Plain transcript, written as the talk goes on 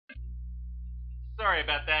Sorry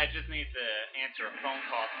about that, I just need to answer a phone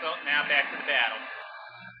call. So, now back to the battle.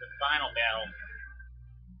 The final battle.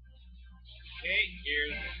 Okay,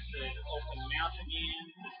 here's the open mouth again.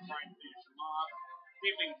 Just trying to finish him off.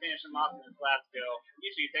 See if we can finish him off in this last go.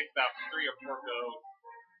 Usually it takes about 3 or 4 goes.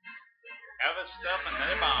 Have us stuff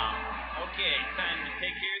another bomb. Okay, time to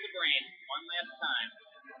take care of the brain one last time.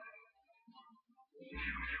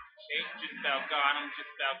 Okay, just about got him,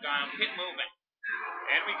 Keep moving.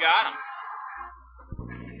 And we got him.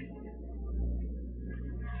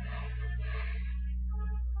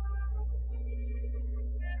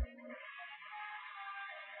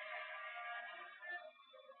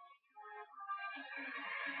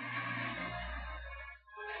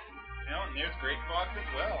 And there's Great Fox as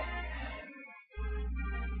well.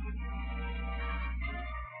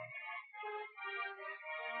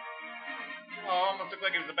 Oh, almost looked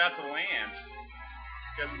like he was about to land.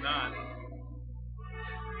 Guess not.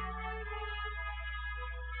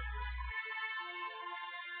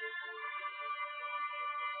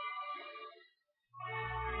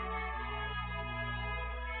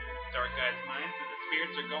 Dark Guy's mind, so the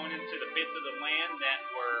spirits are going into the bits of the land that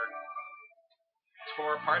were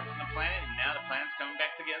tore apart from the planet, and now the planet's coming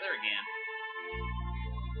back together again.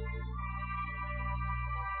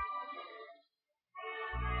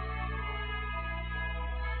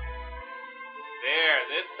 There,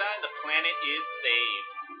 this time the planet is saved.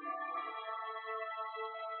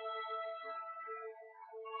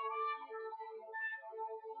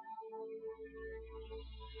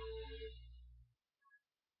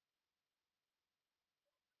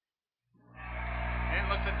 And it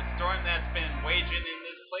looks like the storm that's been waging in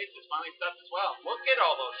this place is finally stopped as well. Look at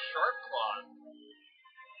all those shark claws.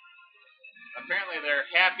 Apparently they're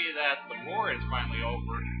happy that the war is finally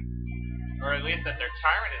over. Or at least that their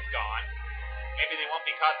tyrant is gone. Maybe they won't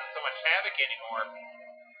be causing so much havoc anymore.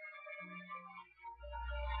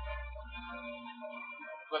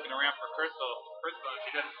 Looking around for Crystal. Crystal,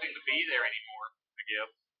 she doesn't seem to be there anymore, I guess.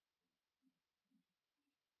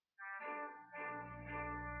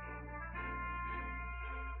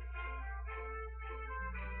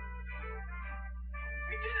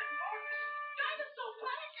 We did it, Fox! Dinosaur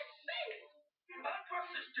Planet is safe!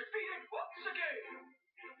 Atlas is defeated once again!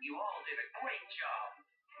 You all did a great job.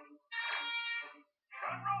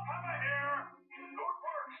 Admiral Papa here. Good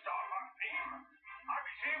work, Starfox team. I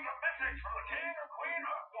received a message from the King or Queen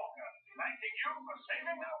Earthwalker, thanking you for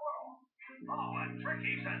saving their world. Oh, and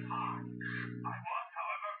Tricky says hi. I was,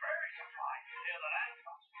 however, very surprised to hear that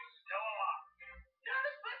Andros is still alive. Not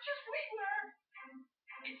as much as we were.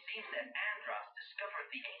 It seems that Andros discovered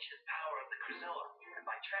the ancient power of the Chrysilla, and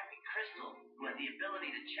by trapping Crystal, who had the ability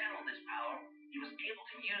to channel this power, he was able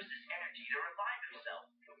to use this energy to revive himself.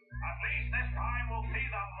 At least this time we'll see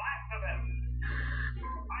the last of him.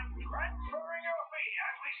 I'm transferring your fee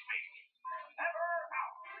as we speak. Ever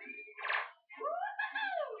out.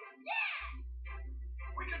 Woo-hoo! Yeah!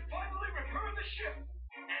 We can finally repair the ship.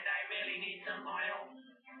 And I really need some oil.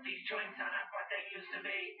 These joints are not what they used to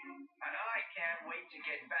be. And I can't wait to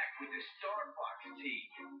get back with the Starfox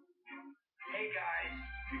team. Hey guys,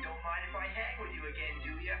 you don't mind if I hang with you again,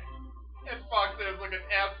 do ya? And Fox is looking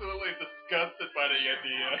absolutely disgusted by the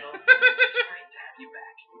idea. Great to have you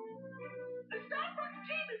back. The Starfox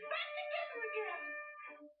team is back together again.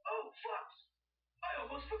 Oh, Fox, I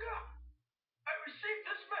almost forgot. I received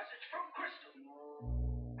this message from Crystal.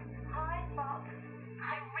 Hi, Fox.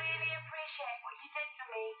 I really appreciate what you did for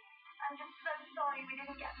me. I'm just so sorry we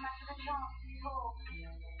didn't get much of a chance to talk.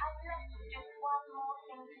 I've left with just one more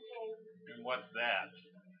thing to do. And what's that?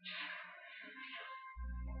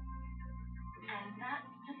 And that's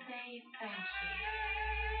to say thank you.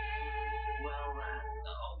 Well,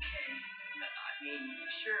 okay. I mean,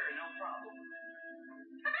 sure, no problem.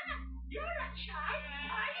 You're not shy,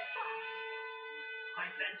 are you, Fox? My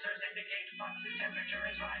sensors indicate Fox's temperature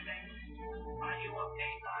is rising. Are you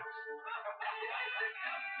okay, Fox?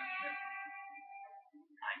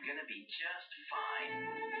 I'm gonna be just fine.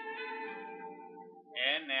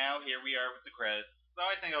 And now, here we are with the credits. So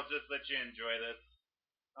I think I'll just let you enjoy this.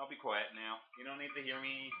 I'll be quiet now. You don't need to hear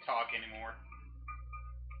me talk anymore.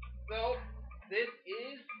 So, this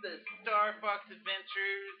is the Star Fox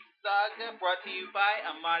Adventures saga brought to you by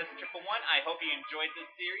a modest 111. I hope you enjoyed this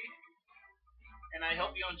series. And I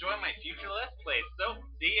hope you enjoy my future Let's Plays. So,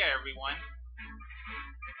 see ya, everyone.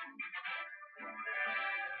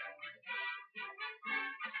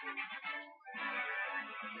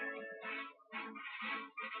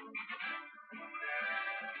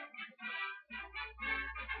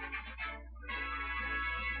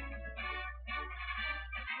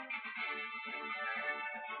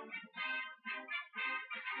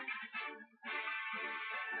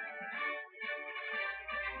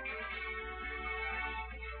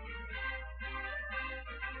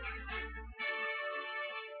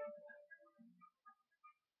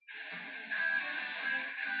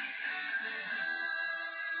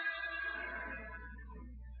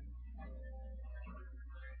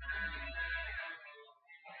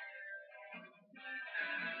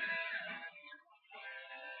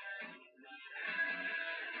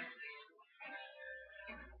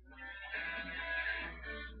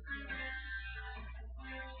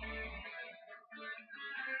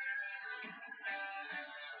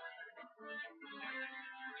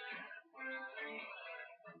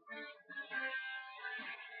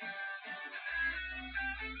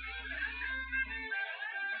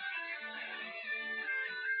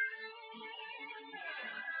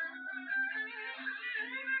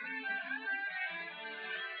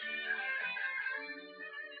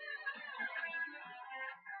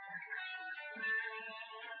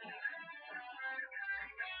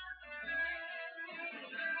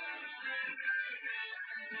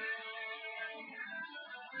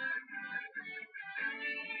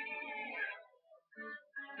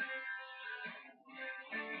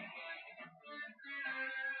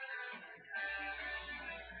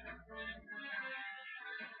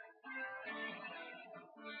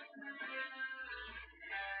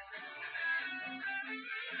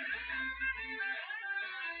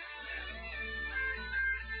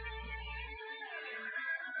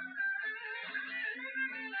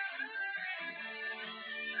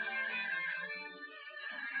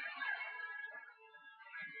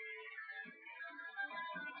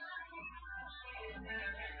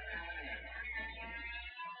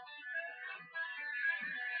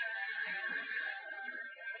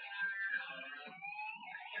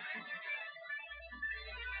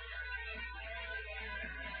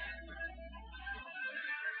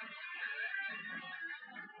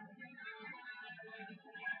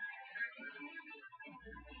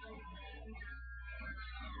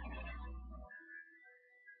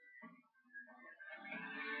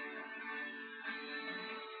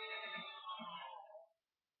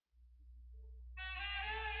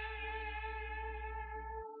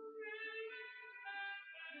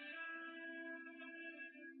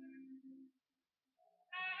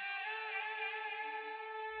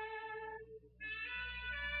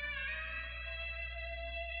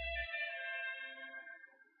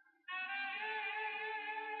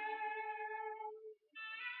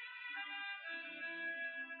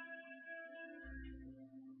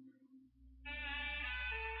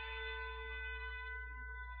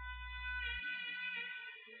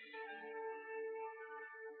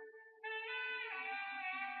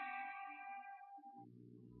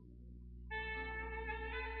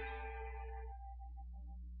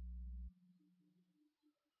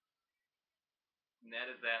 that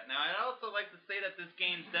is that. Now, I'd also like to say that this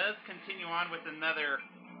game does continue on with another.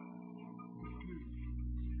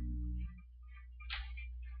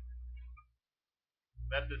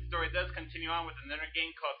 That the story does continue on with another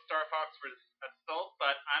game called Star Fox vs. Assault,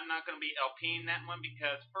 but I'm not going to be LPing that one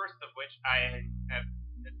because, first of which, I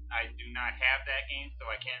do not have that game,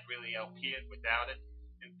 so I can't really LP it without it.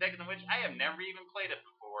 And second of which, I have never even played it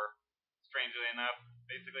before. Strangely enough,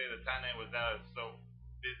 basically the time that it was out, I was so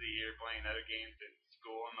busy here playing other games in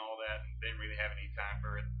school and all that, and didn't really have any time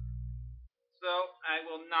for it. So I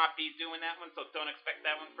will not be doing that one, so don't expect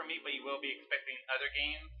that one from me, but you will be expecting other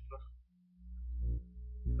games.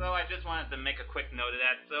 So I just wanted to make a quick note of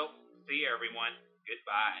that. So see you everyone.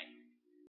 Goodbye.